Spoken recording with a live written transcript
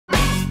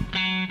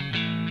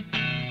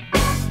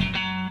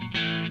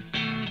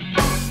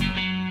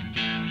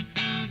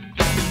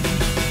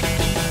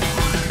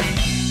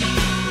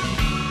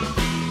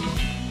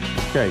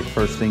Okay,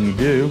 first thing you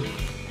do,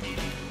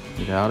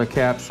 get out a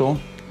capsule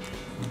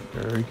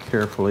very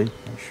carefully.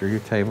 Make sure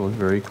your table is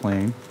very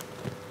clean.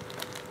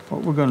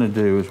 What we're going to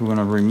do is we're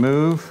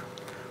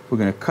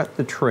going to cut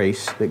the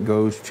trace that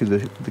goes to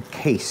the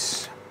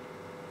case.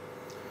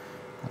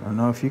 I don't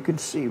know if you can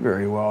see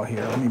very well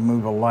here. Let me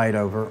move a light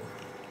over.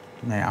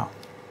 Now,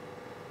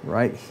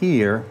 right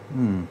here,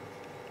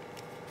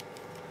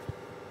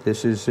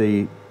 this is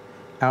the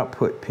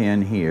output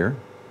pin here,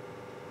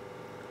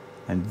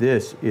 and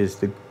this is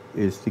the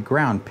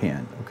ground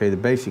pin. Okay,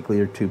 basically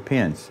there are two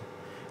pins,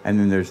 and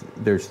then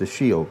there's the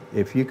shield.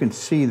 If you can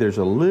see, there's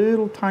a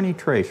little tiny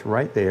trace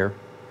right there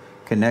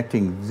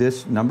connecting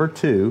this number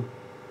 2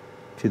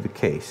 to the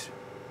case,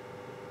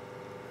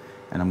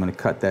 and I'm going to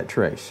cut that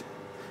trace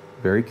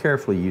very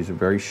carefully. Use a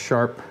very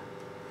sharp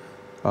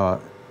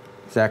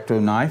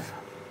X-Acto knife.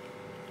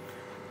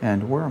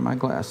 And where are my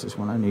glasses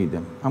when I need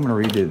them? I'm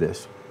going to redo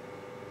this.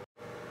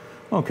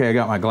 Okay, I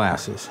got my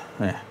glasses.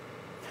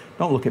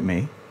 Don't look at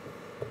me.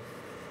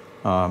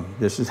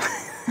 This is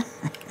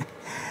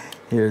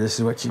here. This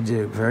is what you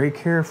do. Very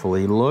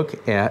carefully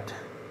look at.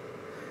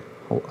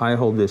 I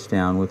hold this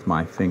down with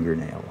my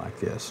fingernail like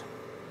this.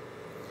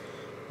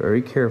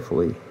 Very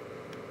carefully,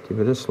 give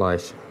it a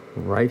slice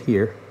right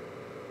here,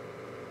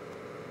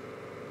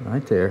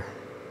 right there.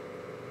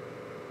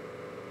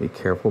 Be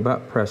careful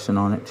about pressing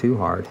on it too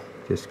hard.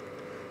 Just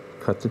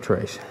cut the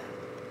trace.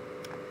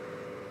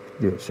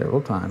 Do it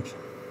several times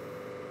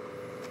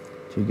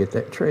till you get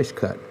that trace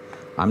cut.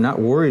 I'm not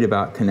worried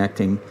about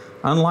connecting.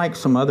 Unlike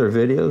some other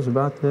videos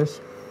about this,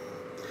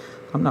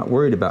 I'm not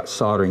worried about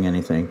soldering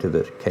anything to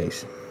the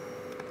case.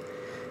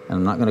 And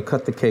I'm not going to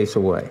cut the case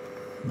away.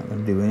 I'm not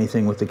going to do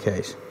anything with the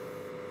case.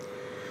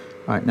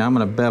 All right, now I'm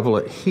going to bevel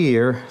it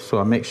here so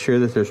I make sure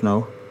that there's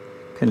no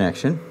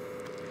connection.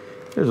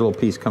 There's a little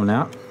piece coming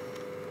out.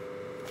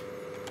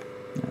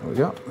 There we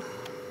go.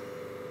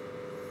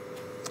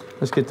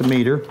 Let's get the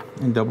meter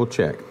and double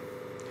check.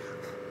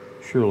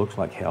 Sure looks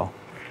like hell.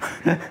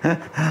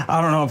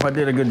 I don't know if I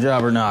did a good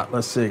job or not.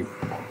 Let's see.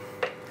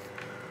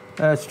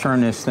 Let's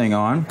turn this thing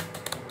on.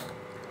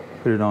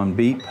 Put it on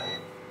beep.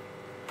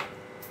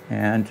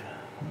 And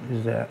what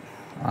is that?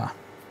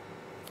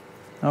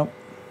 Nope.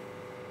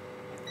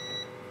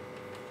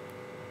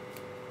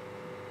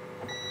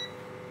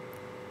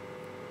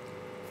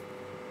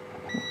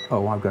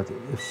 Oh, I've got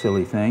this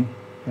silly thing.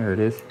 There it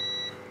is.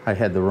 I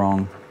had the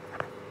wrong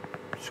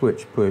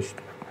switch pushed.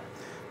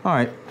 All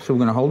right, so we're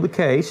going to hold the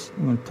case.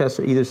 I'm going to test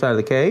either side of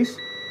the case.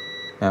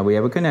 Now we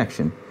have a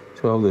connection.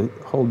 So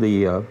hold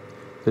the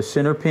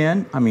center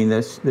pin. I mean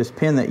this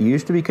pin that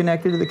used to be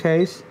connected to the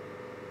case,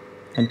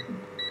 and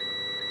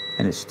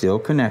it's still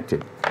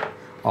connected.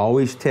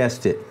 Always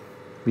test it.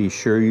 Be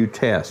sure you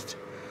test,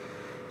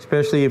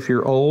 especially if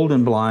you're old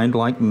and blind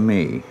like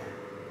me.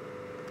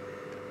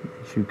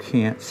 You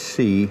can't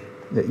see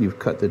that you've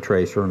cut the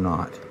trace or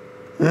not.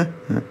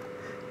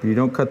 If you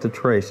don't cut the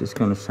trace, it's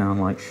going to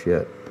sound like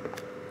shit.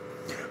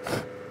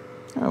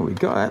 There we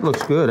go. That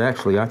looks good,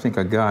 actually. I think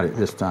I got it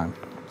this time.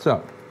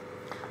 So,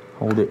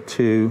 hold it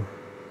to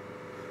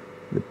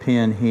the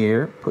pin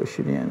here. Push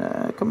it in.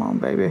 Come on,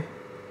 baby.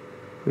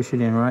 Push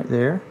it in right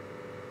there.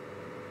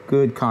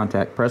 Good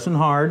contact. Pressing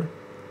hard.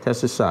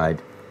 Test the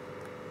side.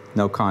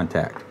 No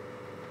contact.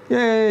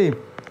 Yay!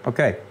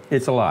 Okay,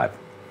 it's alive.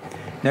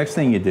 Next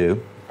thing you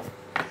do,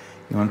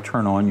 you want to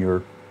turn on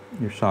your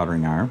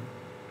soldering iron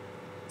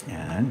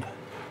and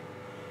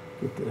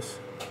get this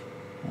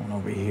on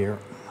over here.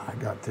 I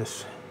got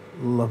this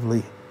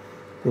lovely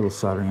little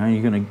soldering iron.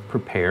 You're going to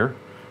prepare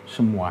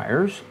some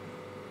wires.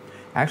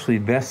 Actually,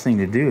 the best thing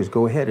to do is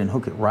go ahead and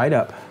hook it right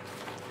up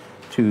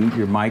to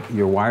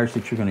your wires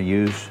that you're going to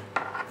use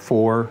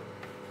for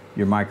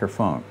your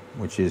microphone,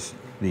 which is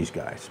these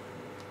guys.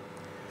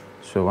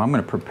 So I'm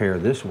going to prepare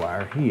this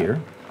wire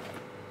here.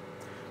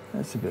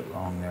 That's a bit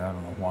long there. I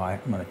don't know why.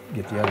 I'm going to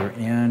get the other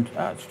end.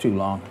 It's too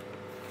long.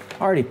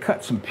 I already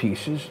cut some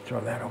pieces.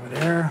 Throw that over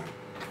there.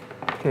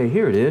 Okay,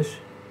 here it is.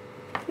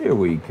 Here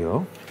we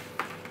go.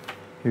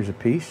 Here's a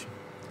piece.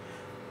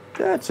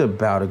 That's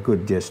about a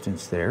good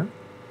distance there.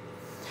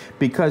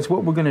 Because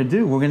what we're going to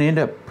do, we're going to end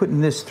up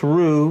putting this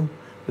through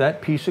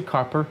that piece of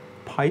copper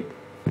pipe.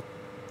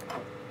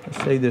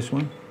 Let's say this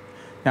one.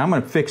 Now I'm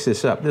going to fix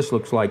this up. This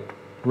looks like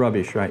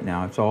rubbish right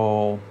now. It's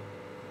all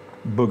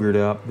boogered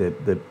up.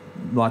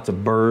 Lots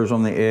of burrs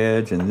on the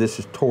edge, and this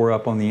is tore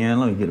up on the end.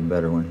 Let me get a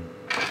better one.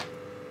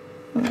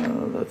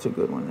 That's a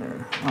good one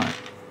there. All right.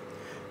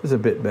 This is a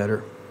bit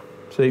better.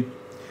 See?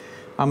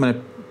 I'm going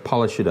to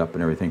polish it up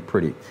and everything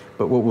pretty.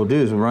 But what we'll do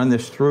is we'll run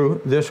this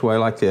through this way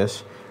like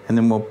this, and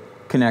then we'll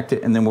connect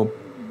it, and then we'll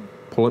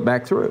pull it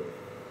back through.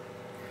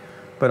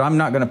 But I'm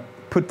not going to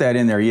put that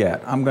in there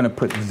yet. I'm going to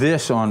put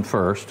this on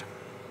first,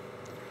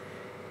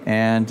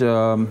 and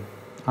I'm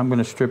going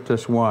to strip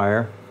this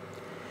wire.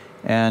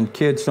 And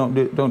kids,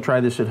 don't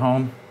try this at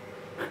home.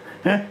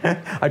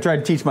 I tried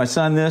to teach my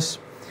son this,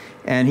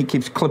 and he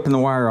keeps clipping the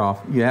wire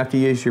off. You have to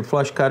use your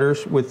flush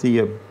cutters with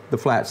the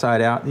flat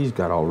side out. These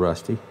got all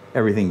rusty.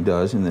 Everything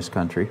does in this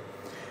country.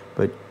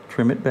 But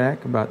trim it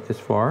back about this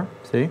far,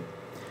 see?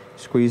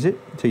 Squeeze it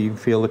until you can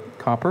feel the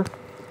copper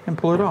and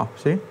pull it off.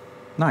 See?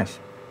 Nice.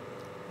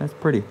 That's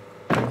pretty.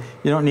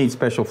 You don't need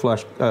special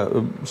flush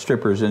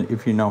strippers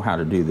if you know how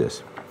to do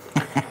this.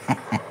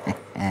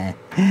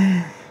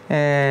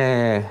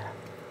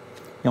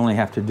 You only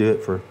have to do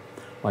it for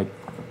like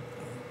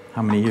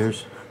how many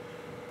years?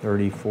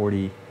 30,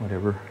 40,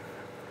 whatever.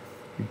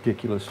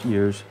 Ridiculous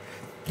years.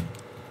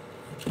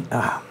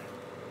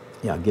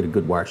 Yeah, get a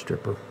good wire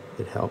stripper.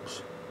 It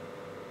helps.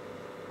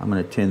 I'm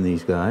going to tin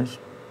these guys.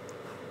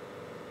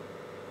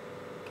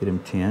 Get them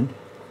tinned.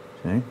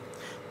 See?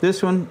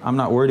 This one, I'm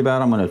not worried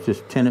about. I'm going to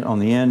just tin it on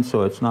the end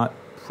so it's not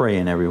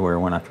fraying everywhere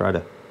when I try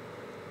to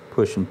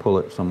push and pull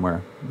it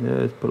somewhere.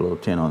 Just put a little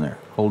tin on there.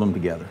 Hold them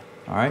together.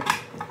 All right?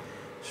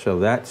 So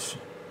that's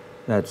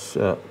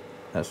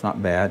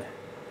not bad. A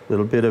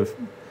little bit of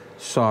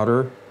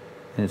solder,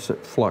 and it's a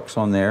flux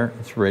on there.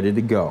 It's ready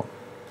to go.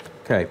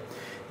 Okay.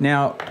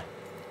 Now,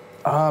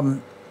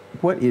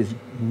 what is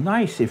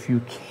nice if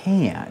you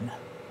can,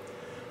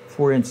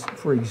 for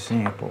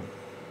example,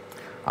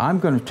 I'm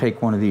going to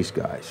take one of these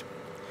guys,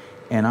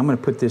 and I'm going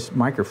to put this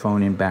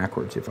microphone in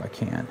backwards if I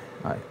can.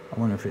 I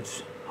wonder if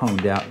it's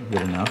honed out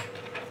good enough.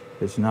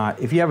 If it's not,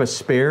 if you have a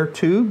spare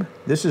tube,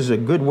 this is a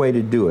good way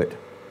to do it,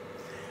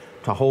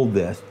 to hold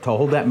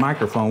that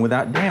microphone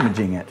without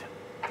damaging it.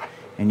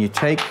 And you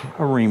take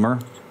a reamer,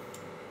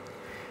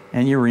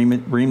 and you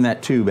ream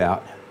that tube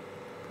out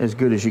as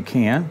good as you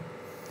can.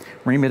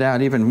 Ream it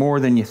out even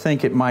more than you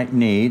think it might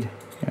need.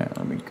 Yeah,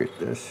 let me get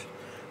this.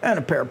 And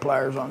a pair of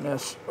pliers on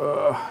this.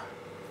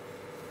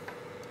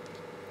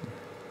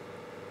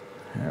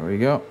 There we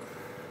go.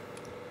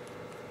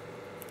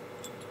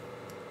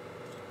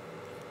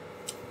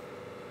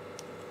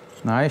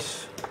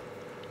 Nice,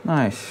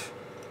 nice.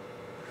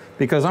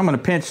 Because I'm going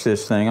to pinch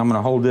this thing, I'm going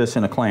to hold this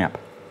in a clamp.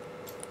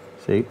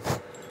 See?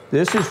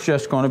 This is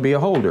just going to be a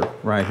holder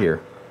right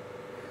here.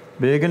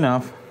 Big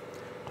enough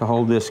to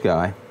hold this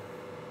guy.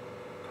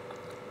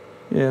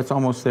 Yeah, it's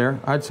almost there.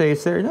 I'd say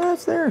it's there. No,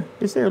 it's there.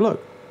 It's there.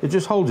 Look. It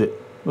just holds it.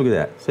 Look at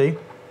that. See?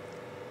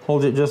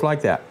 Holds it just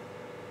like that.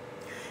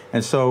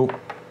 And so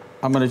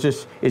I'm going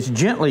to it's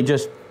gently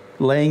just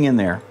laying in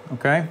there.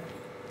 Okay?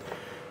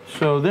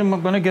 So then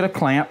we're going to get a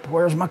clamp.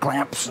 Where's my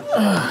clamps?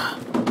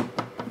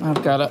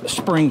 I've got a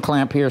spring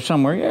clamp here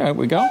somewhere. Yeah, there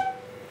we go.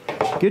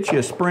 Get you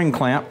a spring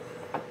clamp.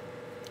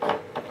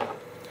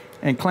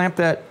 And clamp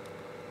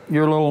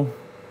your little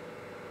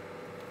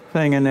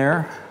thing in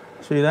there.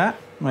 See that?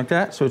 Like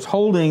that. So it's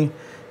holding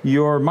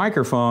your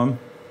microphone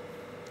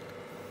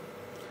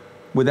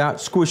without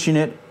squishing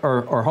it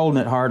or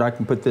holding it hard. I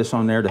can put this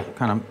on there to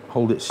kind of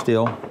hold it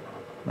still.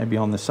 Maybe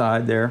on the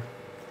side there.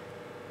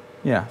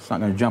 Yeah, it's not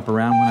going to jump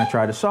around when I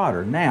try to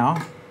solder.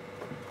 Now,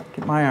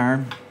 get my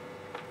iron.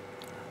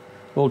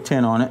 Little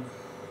tin on it.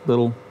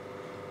 Little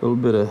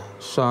bit of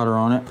solder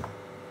on it.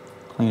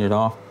 Clean it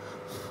off.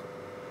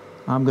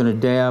 I'm going to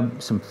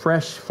dab some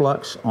fresh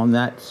flux on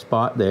that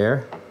spot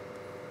there.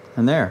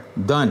 And there.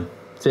 Done.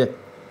 That's it.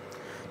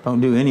 Don't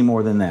do any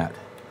more than that.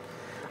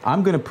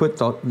 I'm going to put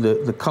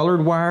the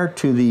colored wire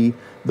to the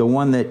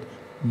one that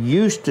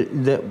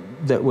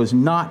that was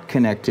not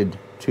connected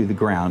to the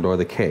ground or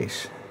the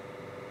case.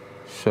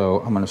 So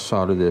I'm going to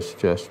solder this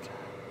just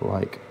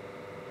like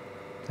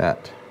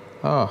that.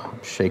 Oh,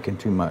 I'm shaking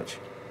too much.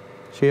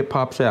 See, it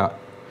pops out.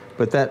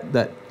 But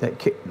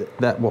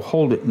that will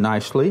hold it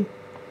nicely.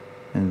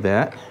 And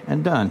that,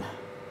 and done.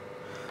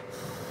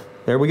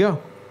 There we go.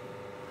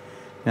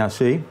 Now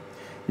see,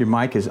 your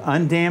mic is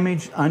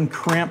undamaged,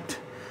 uncrimped,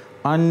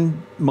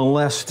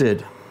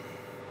 unmolested.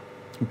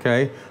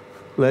 Okay?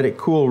 Let it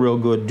cool real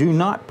good. Do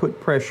not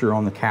put pressure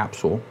on the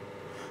capsule.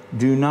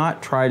 Do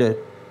not try to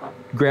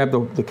grab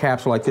the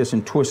capsule like this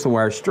and twist the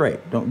wire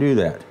straight. Don't do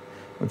that.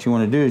 What you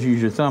want to do is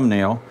use your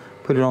thumbnail,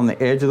 put it on the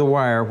edge of the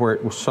wire where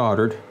it was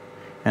soldered,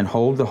 and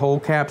hold the whole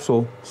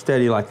capsule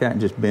steady like that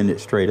and just bend it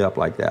straight up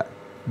like that.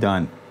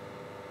 Done.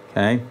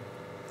 Okay?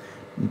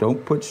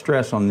 Don't put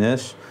stress on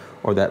this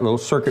or that little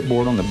circuit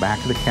board on the back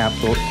of the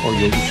capsule or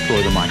you'll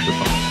destroy the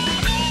microphone.